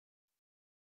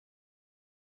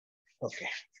Okay,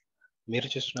 మీరు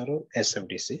చూస్తున్నారు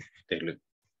SFDC Telugu.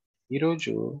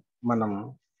 ఈరోజు మనం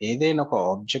ఏదైనా ఒక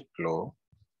ఆబ్జెక్ట్లో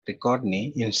రికార్డ్ని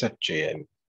ఇన్సర్ట్ చేయాలి.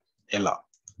 ఎలా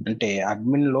అంటే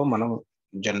అడ్మిన్లో మనం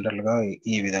జనరల్గా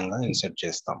ఈ విధంగా ఇన్సర్ట్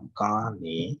చేస్తాం,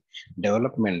 కానీ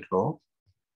డెవలప్మెంట్లో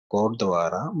కోడ్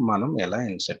ద్వారా మనం ఎలా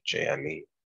ఇన్సర్ట్ చేయాలి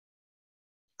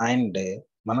అండ్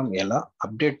మనం ఎలా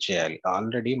అప్డేట్ చేయాలి.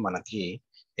 ఆల్రెడీ మనకి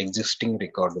ఎగ్జిస్టింగ్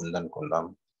రికార్డ్ ఉందనుకుందాం,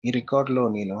 ఈ రికార్డ్లో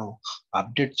నేను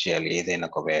అప్డేట్ చేయాలి ఏదైనా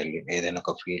ఒక వాల్యూ, ఏదైనా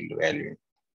ఒక ఫీల్డ్ వాల్యూ.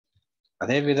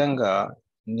 అదేవిధంగా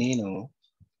నేను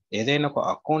ఏదైనా ఒక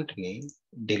అకౌంట్ని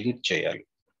డిలీట్ చేయాలి.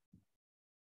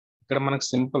 ఇక్కడ మనకు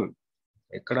సింపుల్,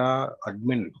 ఇక్కడ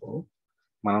అడ్మిన్లో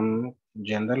మనం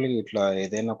జనరల్గా ఇట్లా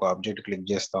ఏదైనా ఒక ఆబ్జెక్ట్ క్లిక్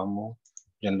చేస్తాము.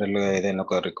 జనరల్గా ఏదైనా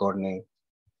ఒక రికార్డ్ని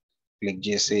క్లిక్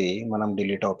చేసి మనం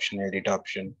డిలీట్ ఆప్షన్, ఎడిట్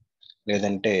ఆప్షన్,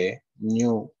 లేదంటే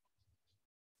న్యూ,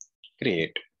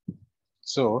 క్రియేట్.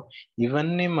 సో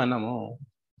ఇవన్నీ మనము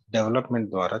డెవలప్మెంట్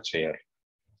ద్వారా చేయాలి.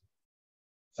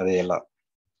 అది ఎలా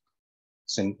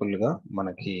సింపుల్గా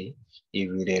మనకి ఈ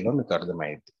వీడియోలో మీకు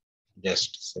అర్థమైంది.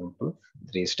 జస్ట్ సింపుల్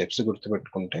 3 steps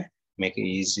గుర్తుపెట్టుకుంటే మీకు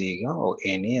ఈజీగా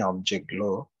ఎనీ ఆబ్జెక్ట్లో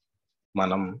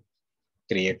మనం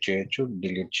క్రియేట్ చేయొచ్చు,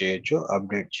 డిలీట్ చేయొచ్చు,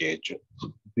 అప్డేట్ చేయొచ్చు.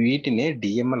 వీటినే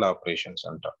డిఎంఎల్ ఆపరేషన్స్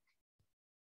అంటారు.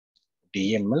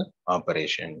 డిఎంఎల్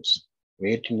ఆపరేషన్స్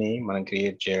వీటిని మనం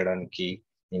క్రియేట్ చేయడానికి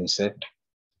ఇన్సర్ట్,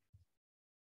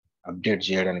 అప్డేట్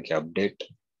చేయడానికి అప్డేట్,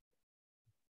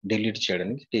 డిలీట్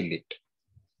చేయడానికి డిలీట్,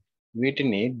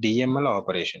 వీటిని డిఎంఎల్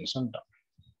ఆపరేషన్స్ అంటాం.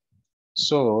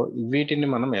 సో వీటిని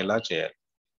మనం ఎలా చేయాలి?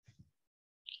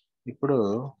 ఇప్పుడు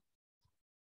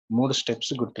 3 steps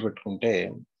గుర్తుపెట్టుకుంటే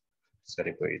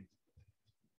సరిపోయింది.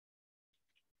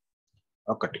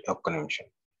 ఒక్క నిమిషం.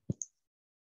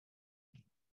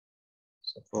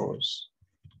 సపోజ్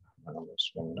మనం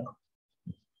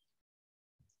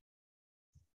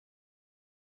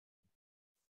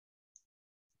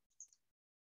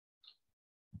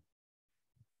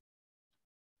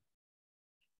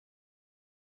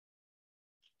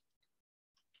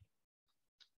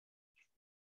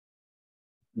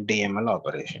డిఎంఎల్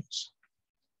ఆపరేషన్స్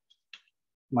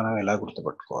మనం ఎలా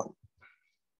గుర్తుపెట్టుకోవాలి?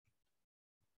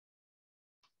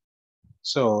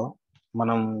 సో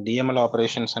మనం డిఎంఎల్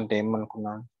ఆపరేషన్స్ అంటే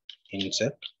ఏమనుకున్నాం?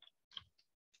 Insert,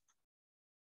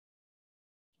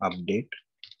 update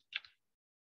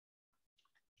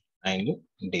and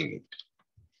delete.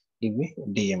 ఇవి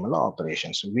డిఎంఎల్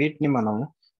ఆపరేషన్స్. వీటిని మనం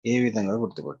ఏ విధంగా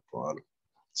గుర్తుపెట్టుకోవాలి?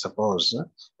 సపోజ్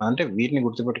అంటే వీటిని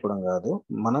గుర్తుపెట్టుకోవడం కాదు,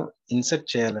 మనం ఇన్సర్ట్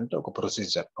చేయాలంటే ఒక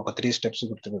ప్రొసీజర్, ఒక 3 steps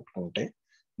గుర్తుపెట్టుకుంటే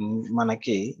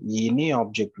మనకి ఎనీ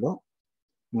ఆబ్జెక్ట్లో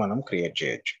మనం క్రియేట్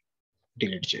చేయొచ్చు,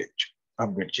 డిలీట్ చేయొచ్చు,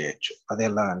 అప్డేట్ చేయొచ్చు. అది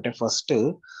ఎలా అంటే ఫస్ట్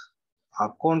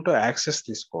అకౌంట్ యాక్సెస్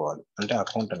తీసుకోవాలి. అంటే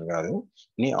అకౌంట్ అని కాదు,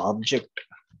 నీ ఆబ్జెక్ట్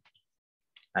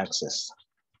యాక్సెస్.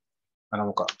 మనం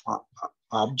ఒక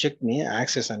ఆబ్జెక్ట్ని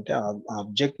యాక్సెస్ అంటే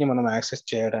ఆబ్జెక్ట్ని మనం యాక్సెస్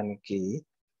చేయడానికి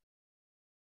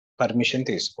పర్మిషన్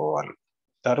తీసుకోవాలి.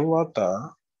 తర్వాత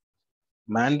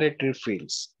మ్యాండేటరీ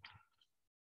ఫీల్డ్స్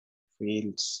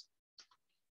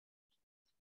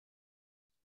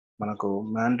మనకు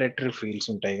మ్యాండేటరీ ఫీల్డ్స్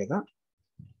ఉంటాయి కదా,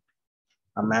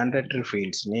 ఆ మ్యాండేటరీ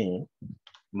ఫీల్డ్స్ని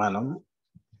మనం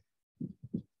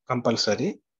కంపల్సరీ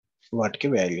వాటికి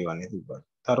వాల్యూ అనేది ఇవ్వాలి.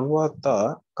 తర్వాత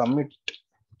commit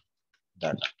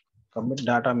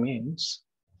data means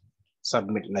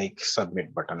submit, like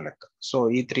submit button లెక్క. సో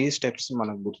ఈ 3 steps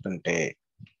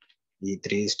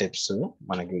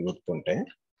మనకు గుర్తుంటే,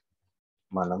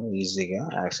 మనం ఈజీగా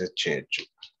యాక్సెస్ చేయొచ్చు.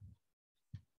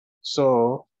 సో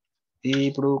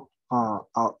ఇప్పుడు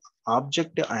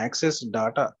ఆబ్జెక్ట్ యాక్సెస్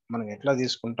డేటా మనం ఎట్లా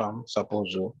తీసుకుంటాం?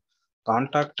 సపోజ్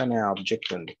కాంటాక్ట్ అనే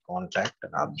ఆబ్జెక్ట్ ఉంది,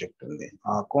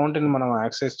 ఆ అకౌంట్ని మనం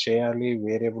యాక్సెస్ చేయాలి,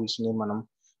 వేరియబుల్స్ని మనం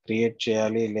క్రియేట్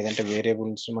చేయాలి, లేదంటే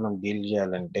వేరియబుల్స్ మనం డీల్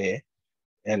చేయాలంటే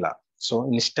ఎలా? సో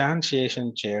ఇన్స్టాన్షియేషన్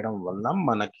చేయడం వల్ల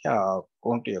మనకి ఆ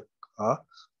అకౌంట్ యొక్క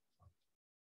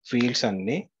ఫీల్డ్స్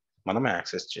అన్ని మనం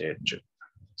యాక్సెస్ చేయొచ్చు.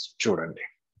 చూడండి,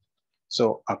 సో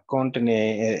అకౌంట్ని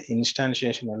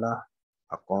ఇన్స్టాన్షియేషన్ ఎలా?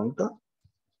 Account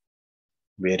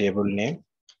variable name,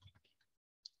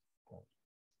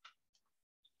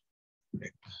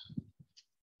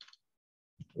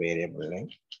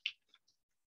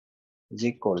 is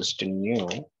equals to new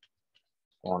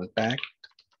contact.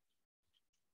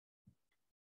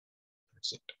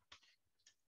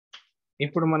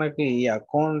 ఇప్పుడు మనకి ఈ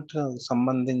అకౌంట్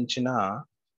సంబంధించిన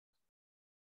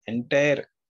ఎంటైర్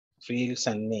ఫీల్డ్స్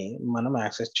అన్ని మనం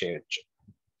యాక్సెస్ చేయొచ్చు.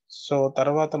 సో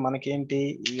తర్వాత మనకేంటి,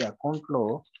 ఈ అకౌంట్లో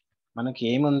మనకి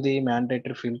ఏముంది?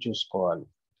 మ్యాండేటరీ ఫీల్డ్ చూసుకోవాలి.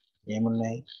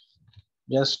 ఏమున్నాయి?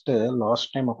 జస్ట్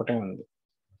లాస్ట్ నేమ్ ఒకటే ఉంది.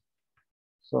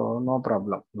 So no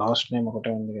problem, last name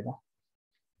ఒకటే ఉంది కదా.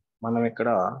 మనం ఇక్కడ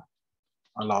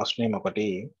ఆ లాస్ట్ నేమ్ ఒకటి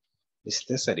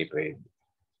ఇస్తే సరిపోయింది.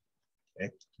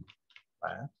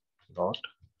 Dot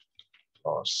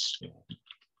last name.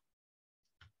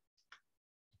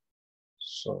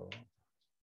 సో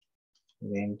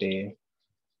ఇదేంటి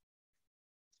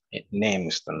నేమ్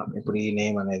ఇస్తున్నాం. ఇప్పుడు ఈ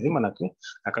నేమ్ అనేది మనకి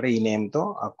అక్కడ ఈ నేమ్తో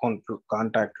అకౌంట్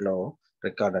కాంటాక్ట్లో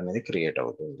రికార్డ్ అనేది క్రియేట్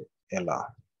అవుతుంది. ఎలా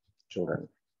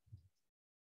చూడండి.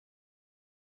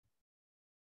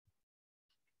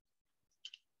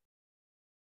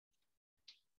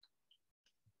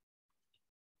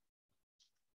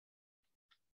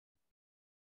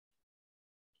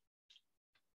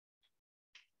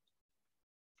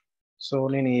 సో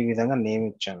నేను ఈ విధంగా నేమ్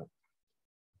ఇచ్చాను.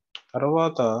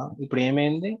 తర్వాత ఇప్పుడు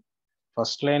ఏమైంది,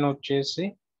 ఫస్ట్ లైన్ వచ్చేసి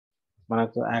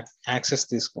మనకు యాక్సెస్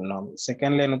తీసుకున్నాం,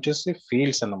 సెకండ్ లైన్ వచ్చేసి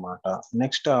ఫీల్డ్స్ అన్నమాట.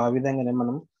 నెక్స్ట్ ఆ విధంగానే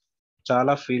మనం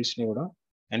చాలా ఫీల్డ్స్ ని కూడా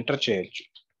ఎంటర్ చేయొచ్చు.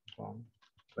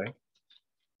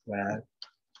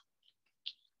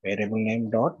 Variable name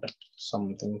dot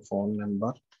something phone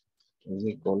number is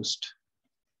equals to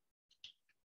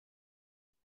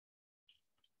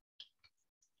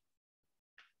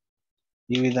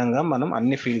ఈ విధంగా మనం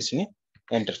అన్ని ఫీల్డ్స్ ని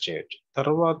ఎంటర్ చేయొచ్చు.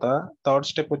 తర్వాత థర్డ్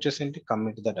స్టెప్ వచ్చేసి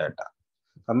commit the data.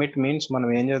 Commit means మనం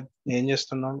ఏం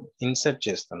చేస్తున్నాం, ఇన్సర్ట్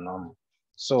చేస్తున్నాం.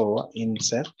 సో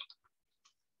ఇన్సర్ట్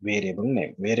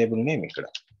వేరియబుల్ నేమ్ ఇక్కడ.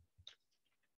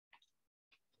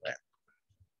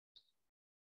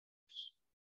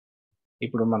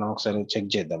 ఇప్పుడు మనం ఒకసారి చెక్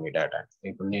చేద్దాం ఈ డేటా.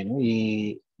 ఇప్పుడు నేను ఈ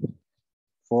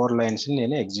 4 లైన్స్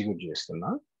నేను ఎగ్జిక్యూట్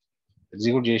చేస్తున్నా.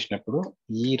 ఎగ్జిక్యూట్ చేసినప్పుడు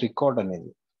ఈ రికార్డ్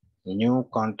అనేది new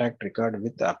contact record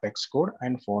with apex code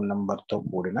and phone తో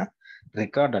కూడిన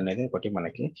రికార్డ్ అనేది ఒకటి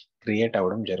మనకి క్రియేట్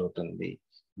అవ్వడం జరుగుతుంది.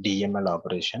 డిఎంఎల్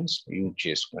ఆపరేషన్స్ యూజ్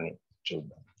చేసుకొని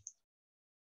చూద్దాం.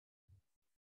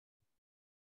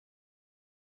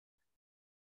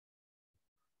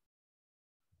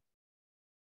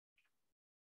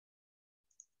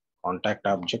 కాంటాక్ట్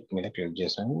ఆబ్జెక్ట్ మీద క్లిక్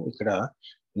చేశాను. ఇక్కడ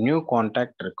new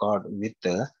contact record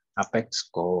with apex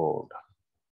code.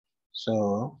 So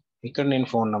ఇక్కడ నేను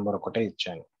ఫోన్ నంబర్ ఒకటే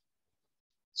ఇచ్చాను.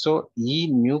 సో ఈ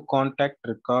new contact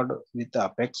record with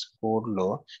apex code లో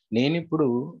నేను ఇప్పుడు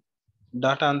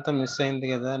డేటా అంతా మిస్ అయింది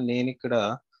కదా. నేను ఇక్కడ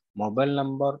mobile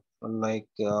number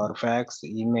like fax,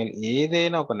 email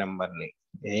ఏదైనా ఒక నెంబర్ని,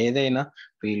 ఏదైనా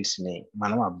ఫీల్డ్స్ ని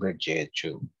మనం అప్డేట్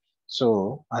చేయొచ్చు. సో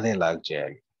అదే లాగ్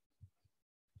చేయాలి.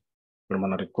 ఇప్పుడు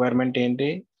మన రిక్వైర్మెంట్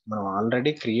ఏంటి, మనం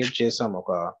ఆల్రెడీ క్రియేట్ చేసాం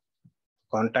ఒక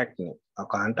కాంటాక్ట్ ని. ఆ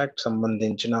కాంటాక్ట్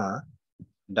సంబంధించిన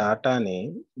డేటాని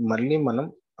మళ్ళీ మనం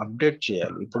అప్డేట్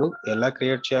చేయాలి. ఇప్పుడు ఎలా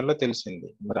క్రియేట్ చేయాలో తెలిసింది,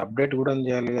 మరి అప్డేట్ కూడా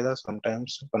చేయాలి కదా. సమ్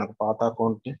టైమ్స్ మనకు పాత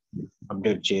అకౌంట్ ని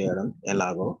అప్డేట్ చేయడం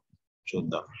ఎలాగో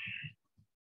చూద్దాం.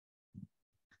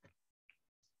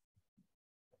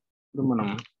 ఇప్పుడు మనం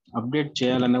అప్డేట్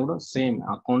చేయాలన్నా కూడా సేమ్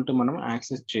అకౌంట్ మనం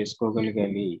యాక్సెస్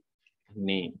చేసుకోగలగాలి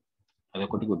అని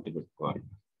అదొకటి గుర్తుపెట్టుకోవాలి.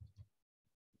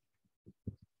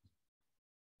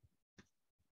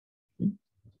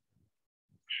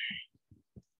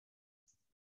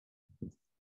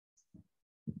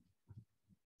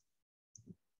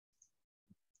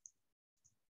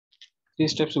 త్రీ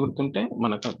స్టెప్స్ గుర్తుంటే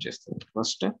మనకు వచ్చేస్తుంది.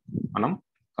 ఫస్ట్ మనం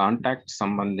కాంటాక్ట్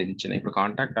సంబంధించిన, ఇప్పుడు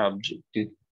కాంటాక్ట్ ఆబ్జెక్ట్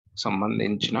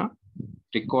సంబంధించిన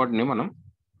రికార్డ్ ని మనం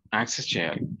యాక్సెస్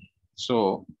చేయాలి. సో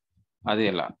అది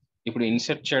ఎలా, ఇప్పుడు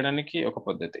ఇన్సర్ట్ చేయడానికి ఒక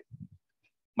పద్ధతి,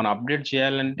 మనం అప్డేట్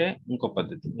చేయాలంటే ఇంకో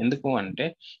పద్ధతి. ఎందుకు అంటే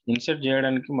ఇన్సర్ట్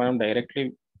చేయడానికి మనం డైరెక్ట్లీ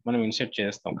మనం ఇన్సర్ట్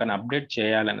చేస్తాం, కానీ అప్డేట్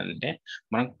చేయాలని అంటే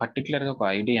మనకు పర్టికులర్గా ఒక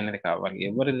ఐడి అనేది కావాలి.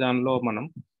 ఎవరి దానిలో మనం,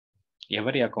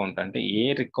 ఎవరి అకౌంట్ అంటే ఏ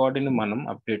రికార్డుని మనం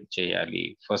అప్డేట్ చేయాలి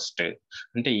ఫస్ట్,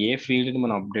 అంటే ఏ ఫీల్డ్ని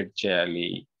మనం అప్డేట్ చేయాలి,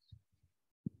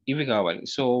 ఇవి కావాలి.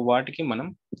 సో వాటికి మనం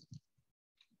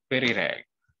క్వెరీ రాయాలి.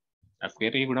 ఆ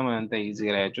క్వెరీ కూడా మనం ఎంత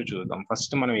ఈజీగా రాయొచ్చో చూద్దాం.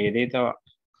 ఫస్ట్ మనం ఏదైతే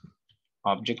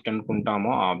ఆబ్జెక్ట్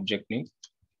అనుకుంటామో ఆ ఆబ్జెక్ట్ ని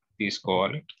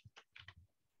తీసుకోవాలి.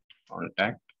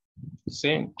 Contact,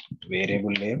 same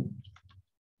variable name,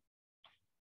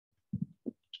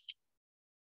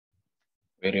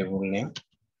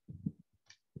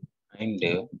 and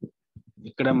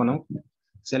ఇక్కడ మనం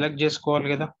సెలెక్ట్ చేసుకోవాలి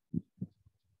కదా.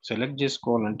 సెలెక్ట్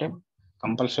చేసుకోవాలంటే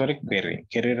కంపల్సరీ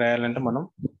క్వెరీ రాయాలంటే మనం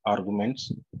ఆర్గ్యుమెంట్స్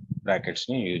బ్రాకెట్స్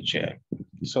ని యూజ్ చేయాలి.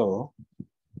 సో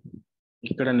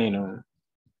ఇక్కడ నేను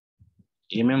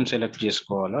ఏమేమి సెలెక్ట్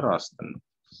చేసుకోవాలో రాస్తాను.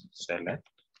 సెలెక్ట్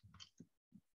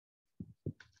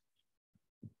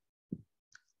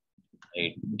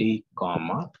ఐడి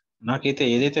కామా, నాకైతే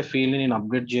ఏదైతే ఫీల్డ్ నేను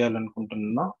అప్డేట్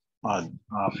చేయాలనుకుంటున్నా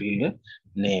ఆ ఫీల్డ్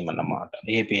నేమ్ అన్నమాట,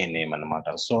 ఏపీఐ నేమ్ అన్నమాట.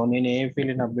 సో నేను ఏ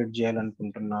ఫీల్డ్ని అప్డేట్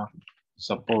చేయాలనుకుంటున్నా,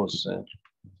 సపోజ్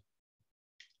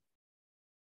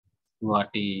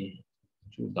వాటి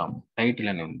చూద్దాం, టైటిల్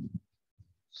అని ఉంది.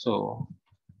 So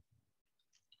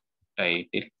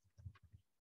title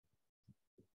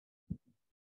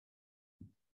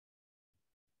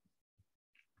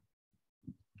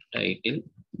title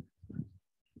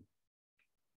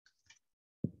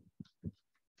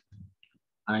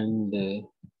and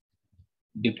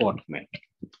department.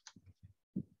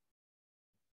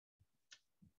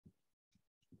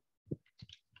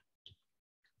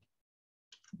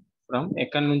 From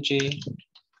ఎక్కడి నుంచి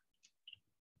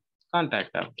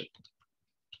కాంటాక్ట్ ఆబ్జెక్ట్.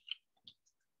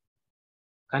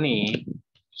 కానీ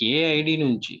ఏ ఐడి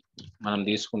నుంచి మనం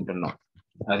తీసుకుంటున్నాం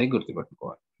అది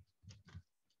గుర్తుపెట్టుకోవాలి.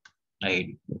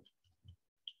 ఐడి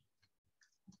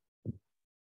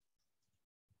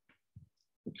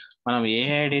మనం ఏ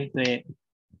ఐడి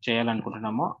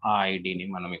చేయాలనుకుంటున్నామో ఆ ఐడిని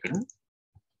మనం ఇక్కడ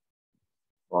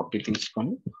కాపీ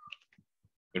తీసుకొని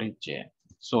ఇక్కడ ఇచ్చేయాలి.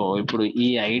 సో ఇప్పుడు ఈ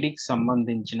ఐడికి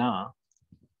సంబంధించిన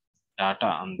డాటా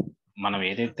మనం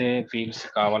ఏదైతే ఫీల్డ్స్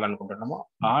కావాలనుకుంటున్నామో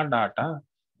ఆ డాటా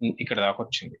ఇక్కడ దాకా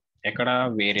వచ్చింది. ఎక్కడ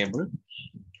వేరియబుల్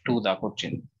 2 దాకా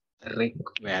వచ్చింది. రిక్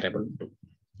వేరియబుల్ 2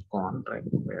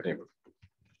 కాంట్రాక్ట్ వేరియబుల్ 2.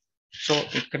 సో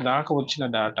ఇక్కడ దాకా వచ్చిన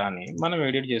డాటాని మనం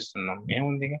ఎడిట్ చేస్తున్నాం.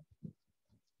 ఏముంది,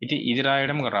 ఇది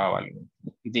రాయడం రావాలి,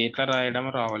 ఇది ఎట్లా రాయడం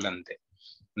రావాలి అంతే.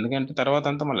 ఎందుకంటే తర్వాత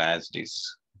అంతా మళ్ళీ యాజ్ ఇట్ ఈస్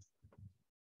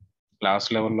క్లాస్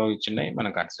లెవెల్లో ఇచ్చినాయి, మన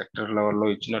కన్స్ట్రక్టర్ లెవెల్లో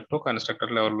ఇచ్చినట్టు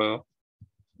కన్స్ట్రక్టర్ లెవెల్లో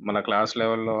మన క్లాస్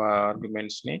లెవెల్లో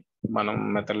ఆర్గ్యుమెంట్స్ ని మనం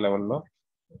మెథడ్ లెవెల్లో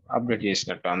అప్డేట్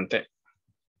చేసినట్టు అంతే.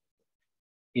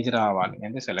 ఇది రావాలి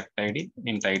అంటే సెలెక్ట్ ఐడి,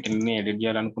 నేను టైటిల్ ని ఎడిట్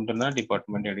చేయాలనుకుంటున్నా,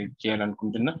 డిపార్ట్మెంట్ ఎడిట్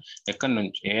చేయాలనుకుంటున్నా, ఎక్కడి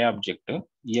నుంచి ఏ ఆబ్జెక్ట్,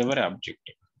 ఎవరి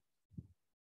ఆబ్జెక్ట్,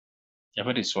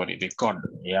 రికార్డ్,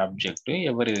 ఏ ఆబ్జెక్ట్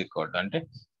ఎవరి రికార్డ్ అంటే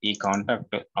ఈ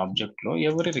కాంటాక్ట్ ఆబ్జెక్ట్ లో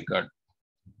ఎవరి రికార్డ్.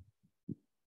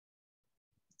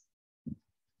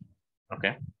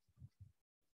 ఓకే,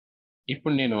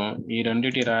 ఇప్పుడు నేను ఈ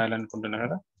రెండిటి రాయాలనుకుంటున్నా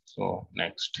కదా. So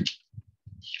next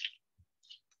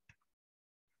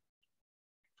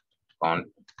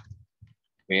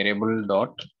variable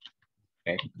dot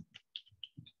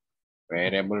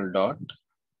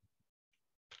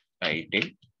title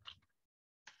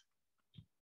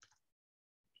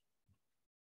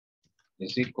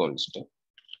is equals to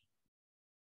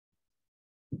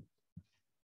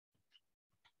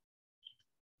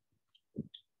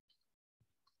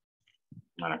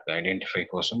మనకు ఐడెంటిఫై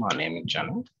కోసం ఆ నేమ్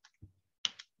ఇచ్చాను.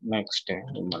 నెక్స్ట్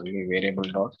మళ్ళీ వేరియబుల్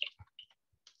డాట్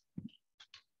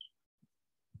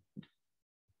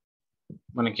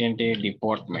మనకేంటి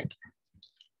డిపార్ట్మెంట్,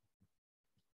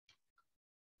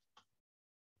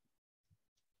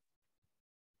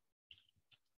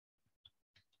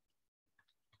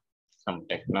 సమ్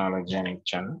టెక్నాలజీ అని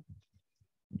ఇచ్చాను.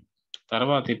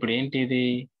 తర్వాత ఇప్పుడు ఏంటి ఇది,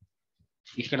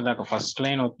 ఇక్కడ దాకా ఫస్ట్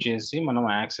లైన్ వచ్చేసి మనం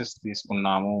యాక్సెస్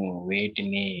తీసుకున్నాము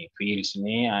వేటిని, ఫీల్డ్స్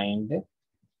ని అండ్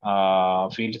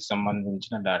ఫీల్డ్కి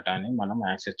సంబంధించిన డేటాని మనం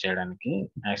యాక్సెస్ చేయడానికి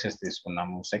యాక్సెస్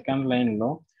తీసుకున్నాము. సెకండ్ లైన్ లో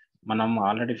మనం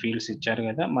ఆల్రెడీ ఫీల్డ్స్ ఇచ్చారు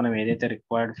కదా, మనం ఏదైతే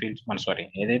రిక్వైర్డ్ ఫీల్డ్స్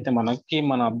ఏదైతే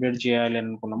మనం అప్డేట్ చేయాలి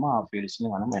అనుకున్నామో ఆ ఫీల్డ్స్ ని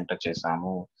మనం ఎంటర్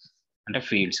చేసాము అంటే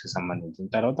ఫీల్డ్స్ కి సంబంధించిన.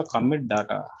 తర్వాత కమిట్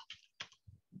డేటా,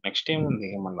 నెక్స్ట్ ఏముంది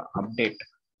మళ్ళీ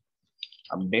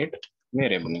అప్డేట్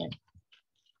వేరియబుల్ నేమ్.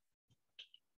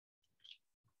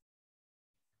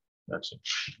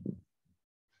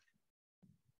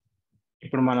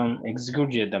 ఇప్పుడు మనం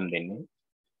ఎగ్జిక్యూట్ చేద్దాం. దీన్ని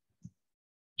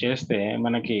చేస్తే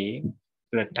మనకి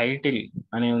ఇక్కడ టైటిల్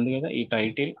అనే ఉంది కదా, ఈ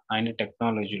టైటిల్ అండ్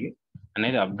టెక్నాలజీ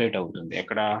అనేది అప్డేట్ అవుతుంది.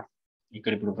 ఇక్కడ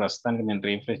ఇప్పుడు ప్రస్తుతానికి నేను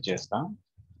రీఫ్రెష్ చేస్తా,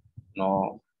 నో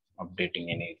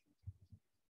అప్డేటింగ్ అనేది.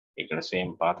 ఇక్కడ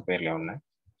సేమ్ పాత పేర్లే ఉన్నాయి,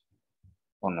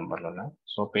 ఫోన్ నెంబర్లు ఉన్నాయి.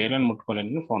 సో పేర్లను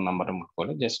ముట్టుకోలేదు, phone number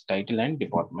ముట్టుకోలేదు, just title and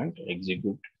department,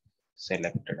 execute,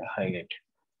 selected, highlighted.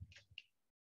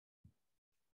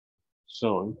 So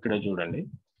ఇక్కడ చూడండి,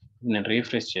 నేను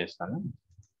రీఫ్రెష్ చేస్తాను.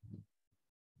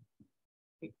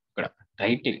 ఇక్కడ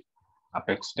title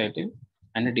apex title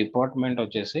and department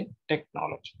వచ్చేసి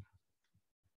టెక్నాలజీ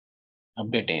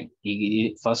అప్డేట్ అయింది.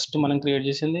 ఫస్ట్ మనం క్రియేట్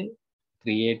చేసింది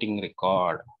క్రియేటింగ్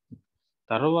రికార్డ్,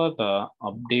 తర్వాత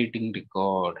అప్డేటింగ్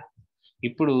రికార్డ్.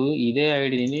 ఇప్పుడు ఇదే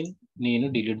ఐడిని నేను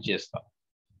డిలీట్ చేస్తా.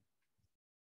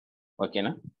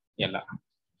 ఓకేనా? ఎలా?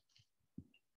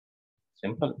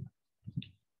 సింపుల్,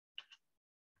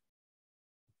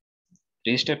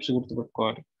 3 స్టెప్స్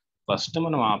గుర్తుపెట్టుకోవాలి. ఫస్ట్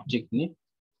మనం ఆబ్జెక్ట్ ని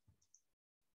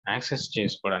యాక్సెస్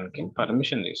చేసుకోవడానికి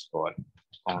పర్మిషన్ తీసుకోవాలి.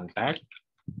 కాంటాక్ట్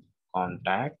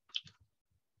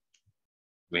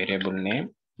వేరియబుల్ నేమ్,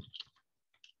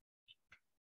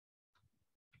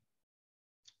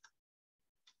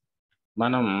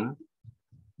 మనం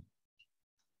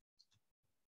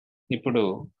ఇప్పుడు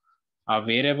ఆ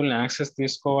వేరియబుల్ యాక్సెస్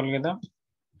తీసుకోవాలి కదా.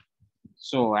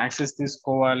 సో యాక్సెస్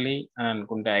తీసుకోవాలి అని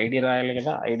అనుకుంటే ఐడి రాయాలి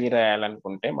కదా, ఐడి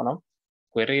రాయాలనుకుంటే మనం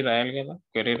క్వెరీ రాయాలి కదా.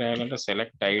 క్వెరీ రాయాలంటే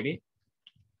సెలెక్ట్ ఐడి,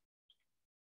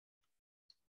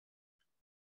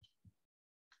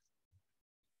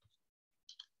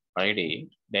 ఐడి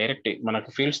డైరెక్ట్ మనకు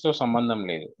ఫీల్డ్స్ తో సంబంధం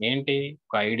లేదు. ఏంటి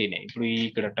ఒక ఐడినే. ఇప్పుడు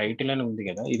ఇక్కడ టైటిల్ అని ఉంది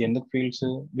కదా, ఇది ఎందుకు ఫీల్డ్స్?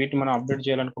 వీటిని మనం అప్డేట్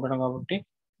చేయాలనుకుంటున్నాం కాబట్టి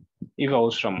ఇవి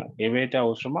అవసరము. ఏవైతే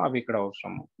అవసరమో అవి ఇక్కడ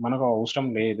అవసరము. మనకు అవసరం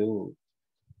లేదు,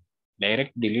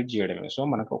 డైరెక్ట్ డిలీట్ చేయడమే. సో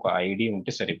మనకు ఒక ఐడి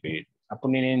ఉంటే సరిపోయేది.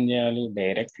 అప్పుడు నేను ఏం చేయాలి?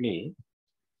 డైరెక్ట్లీ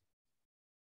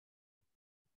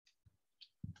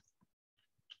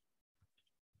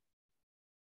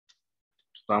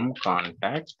ఫ్రమ్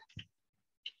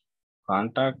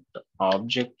కాంటాక్ట్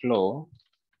ఆబ్జెక్ట్ లో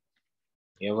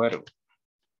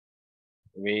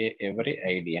ఎవరి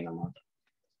ఐడి అన్నమాట.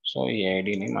 సో ఈ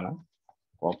ఐడిని మనం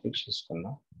కాపీ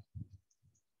చేసుకుందాం,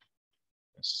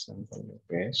 simple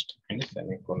paste and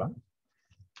semicolon.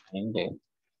 And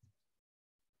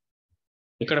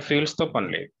ఇక్కడ ఫీల్డ్స్ తో పని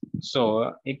లేదు. సో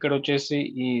ఇక్కడ వచ్చేసి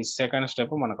ఈ సెకండ్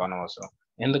స్టెప్ మనకు అనవసరం.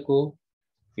 ఎందుకు?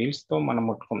 ఫీల్డ్స్ తో మనం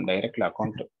ముట్టుకోం, direct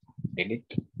account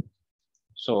delete.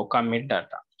 So commit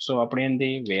data. So అప్పుడు ఏంది?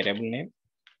 వేరియబుల్ నేమ్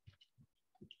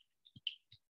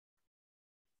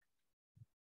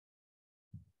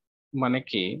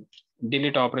మనకి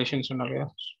డిలీట్ ఆపరేషన్స్ ఉండాలి కదా.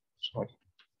 సారీ,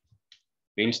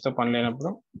 ఫీల్డ్స్ తో పని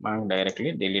లేనప్పుడు మనకు డైరెక్ట్లీ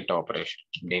డిలీట్ ఆపరేషన్,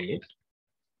 డిలీట్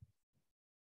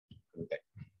అంతే.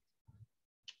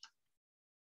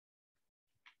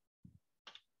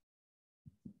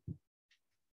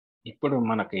 ఇప్పుడు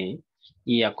మనకి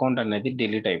ఈ అకౌంట్ అనేది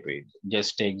డిలీట్ అయిపోయింది.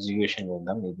 జస్ట్ ఎగ్జిక్యూషన్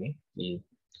చేద్దాం. ఇది ఈ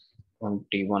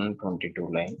 21-22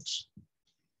 లైన్స్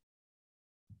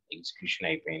ఎగ్జిక్యూషన్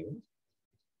అయిపోయింది.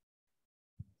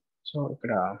 సో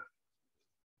ఇక్కడ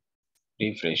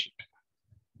రిఫ్రెష్,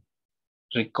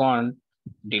 రికార్డ్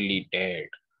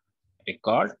డిలీటెడ్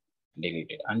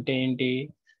అంటే ఏంటి?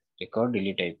 రికార్డ్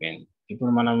డిలీట్ అయిపోయింది.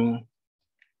 ఇప్పుడు మనం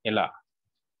ఎలా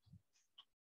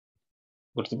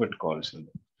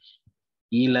గుర్తుపెట్టుకోవాల్సింది,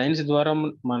 ఈ లైన్స్ ద్వారా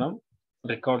మనం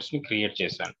రికార్డ్స్ ని క్రియేట్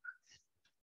చేశాను.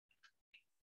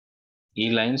 ఈ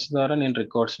లైన్స్ ద్వారా నేను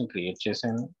రికార్డ్స్ ని క్రియేట్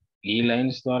చేశాను. ఈ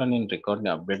లైన్స్ ద్వారా నేను రికార్డ్ ని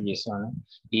అప్డేట్ చేశాను.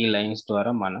 ఈ లైన్స్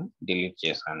ద్వారా మనం డిలీట్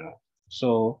చేశాను. సో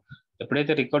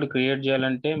ఎప్పుడైతే రికార్డ్ క్రియేట్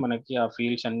చేయాలంటే మనకి ఆ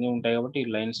ఫీల్డ్స్ అన్నీ ఉంటాయి కాబట్టి ఈ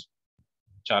లైన్స్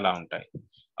చాలా ఉంటాయి.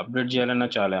 అప్డేట్ చేయాలన్నా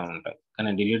చాలా ఉంటాయి.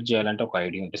 కానీ డిలీట్ చేయాలంటే ఒక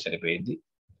ఐడి ఉంటే సరిపోయేది,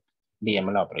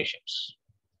 DML ఆపరేషన్స్.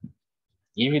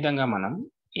 ఈ విధంగా మనం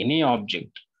ఎనీ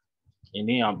ఆబ్జెక్ట్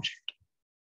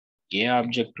ఏ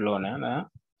ఆబ్జెక్ట్ లోనైనా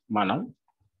మనం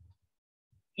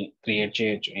క్రియేట్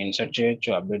చేయొచ్చు, ఇన్సర్ట్ చేయొచ్చు,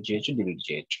 అప్డేట్ చేయొచ్చు, డిలీట్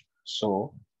చేయొచ్చు. సో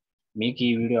మీకు ఈ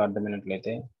వీడియో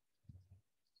అర్థమైనట్లయితే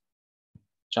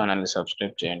ఛానల్ని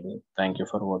సబ్స్క్రైబ్ చేయండి. Thank you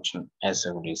for watching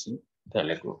Sfdc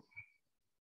Telugu.